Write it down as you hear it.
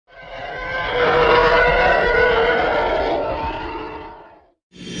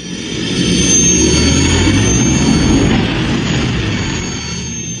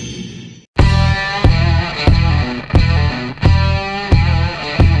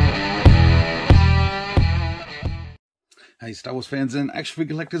Hey Star Wars fans and action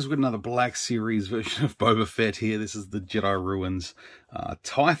figure collectors, we've got another Black Series version of Boba Fett here. This is the Jedi Ruins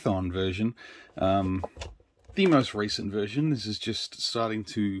Tython version. The most recent version. This is just starting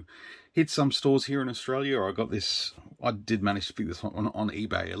to hit some stores here in Australia. I did manage to pick this one on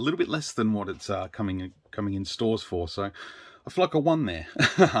eBay. A little bit less than what it's coming in stores for, so I feel like I won there.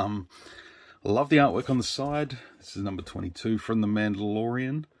 I love the artwork on the side. This is number 22 from The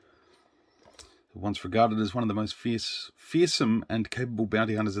Mandalorian. Once regarded as one of the most fearsome and capable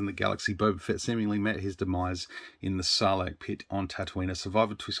bounty hunters in the galaxy, Boba Fett seemingly met his demise in the Sarlacc pit on Tatooine. A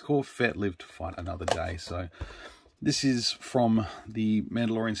survivor to his core, Fett lived to fight another day. So this is from the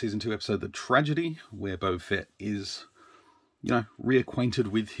Mandalorian Season 2 episode, The Tragedy, where Boba Fett is, reacquainted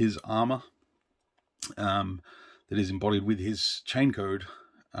with his armor that is embodied with his chain code.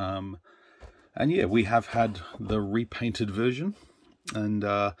 And yeah, we have had the repainted version, and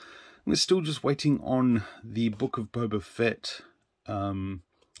we're still just waiting on the Book of Boba Fett,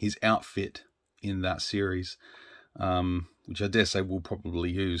 his outfit in that series, which I dare say we'll probably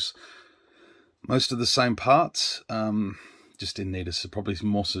use most of the same parts, just in need of probably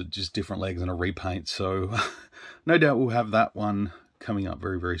more so just different legs and a repaint. So no doubt we'll have that one coming up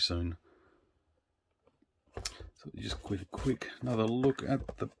very, very soon. So just quick another look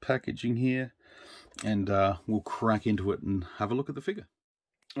at the packaging here, and we'll crack into it and have a look at the figure.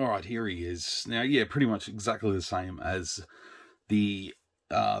 Alright, here he is. Now, yeah, pretty much exactly the same as the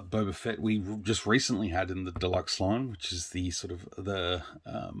Boba Fett we just recently had in the deluxe line, which is the sort of the,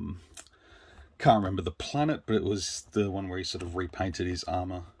 can't remember the planet, but it was the one where he sort of repainted his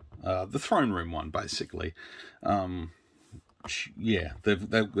armor. The throne room one, basically. Yeah,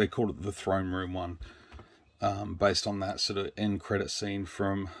 they called it the throne room one, based on that sort of end credit scene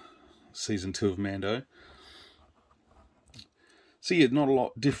from Season 2 of Mando. So yeah, not a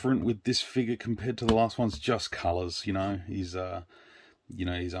lot different with this figure compared to the last one's, just colours, His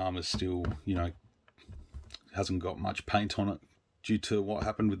his armour's still, hasn't got much paint on it due to what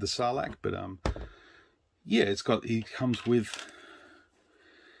happened with the Sarlacc, but yeah, he comes with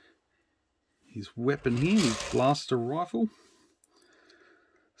his weapon here, his blaster rifle.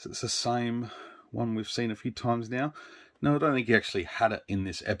 So it's the same one we've seen a few times now. No, I don't think he actually had it in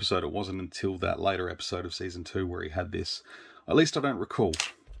this episode. It wasn't until that later episode of Season 2 where he had this. At least I don't recall,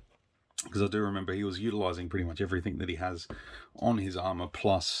 because I do remember he was utilising pretty much everything that he has on his armour,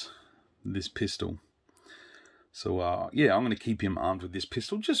 plus this pistol. So, yeah, I'm going to keep him armed with this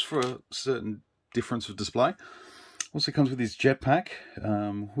pistol, just for a certain difference of display. Also comes with his jetpack,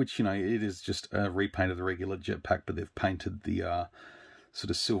 which, it is just a repaint of the regular jetpack, but they've painted the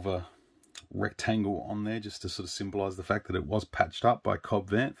sort of silver rectangle on there, just to sort of symbolise the fact that it was patched up by Cobb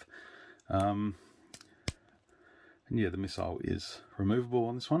Vanth. And yeah, the missile is removable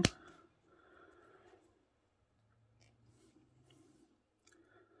on this one.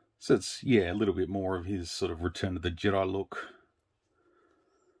 So it's, yeah, a little bit more of his sort of Return of the Jedi look.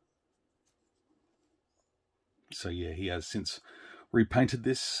 So yeah, he has since repainted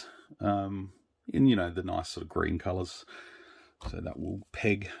this in, the nice sort of green colours. So that will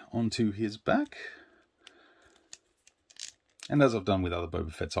peg onto his back. And as I've done with other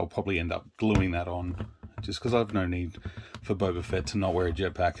Boba Fetts, I'll probably end up gluing that on, just because I've no need for Boba Fett to not wear a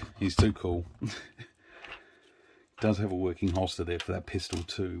jetpack. He's too cool. Does have a working holster there for that pistol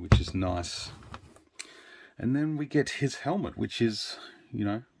too, which is nice. And then we get his helmet, which is,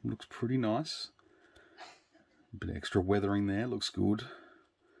 looks pretty nice. A bit of extra weathering there, looks good.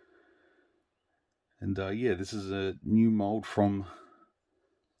 And yeah, this is a new mold from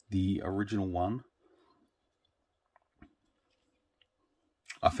the original one,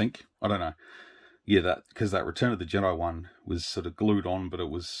 I think. I don't know. Yeah, because that Return of the Jedi one was sort of glued on, but it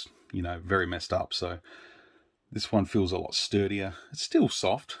was, very messed up. So this one feels a lot sturdier. It's still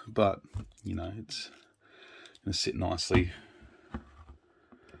soft, but, it's going to sit nicely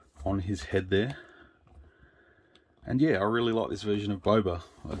on his head there. And yeah, I really like this version of Boba.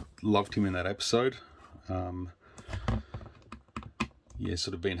 I loved him in that episode. Yeah,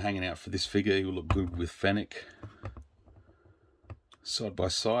 sort of been hanging out for this figure. He will look good with Fennec side by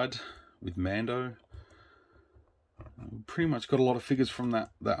side with Mando. Pretty much got a lot of figures from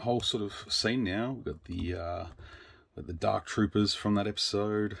that whole sort of scene now. We've got the Dark Troopers from that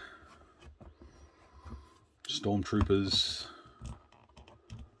episode, Stormtroopers,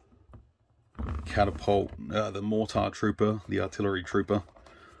 Catapult, the Mortar Trooper, the Artillery Trooper.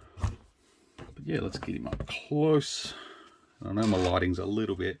 But yeah, let's get him up close. I know my lighting's a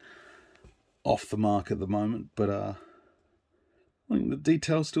little bit off the mark at the moment, but I think the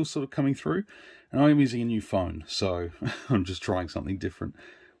detail's still sort of coming through. And I am using a new phone, so I'm just trying something different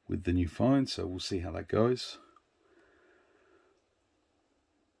with the new phone, so we'll see how that goes.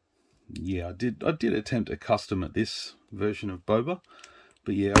 yeah, I did attempt a custom at this version of Boba,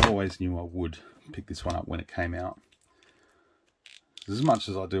 but yeah, I always knew I would pick this one up when it came out. As much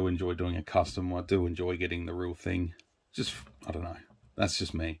as I do enjoy doing a custom, I do enjoy getting the real thing. Just, I don't know, that's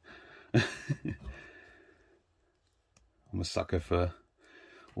just me. I'm a sucker for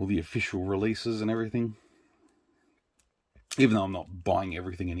all the official releases and everything. Even though I'm not buying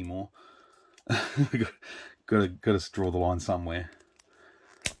everything anymore. Gotta draw the line somewhere.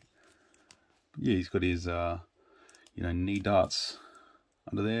 Yeah, he's got his, you know, knee darts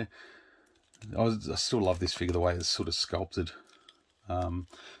under there. I still love this figure, the way it's sort of sculpted. Yeah,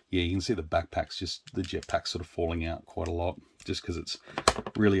 you can see the backpack's just, the jetpack's sort of falling out quite a lot, just because it's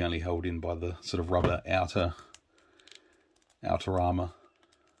really only held in by the sort of rubber outer armor.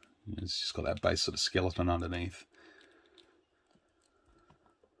 It's just got that base sort of skeleton underneath.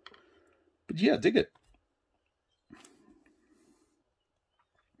 But yeah, dig it.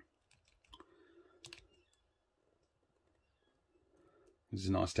 It's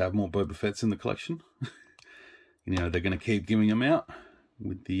nice to have more Boba Fetts in the collection. You know, they're going to keep giving them out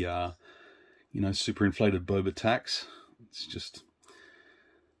with the, you know, super inflated Boba tax. It's just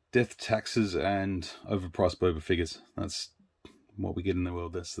death, taxes, and overpriced Boba figures. That's what we get in the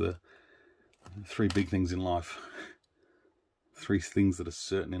world. That's the three big things in life. Three things that are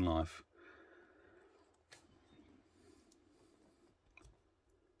certain in life.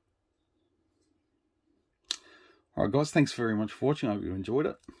 Alright guys, thanks very much for watching. I hope you enjoyed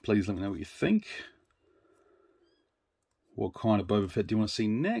it. Please let me know what you think. What kind of Boba Fett do you want to see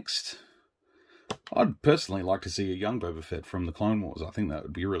next? I'd personally like to see a young Boba Fett from the Clone Wars. I think that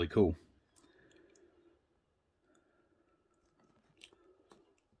would be really cool.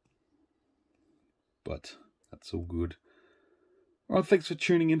 But that's all good. Alright, thanks for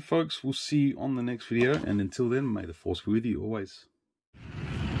tuning in, folks. We'll see you on the next video. And until then, may the Force be with you always.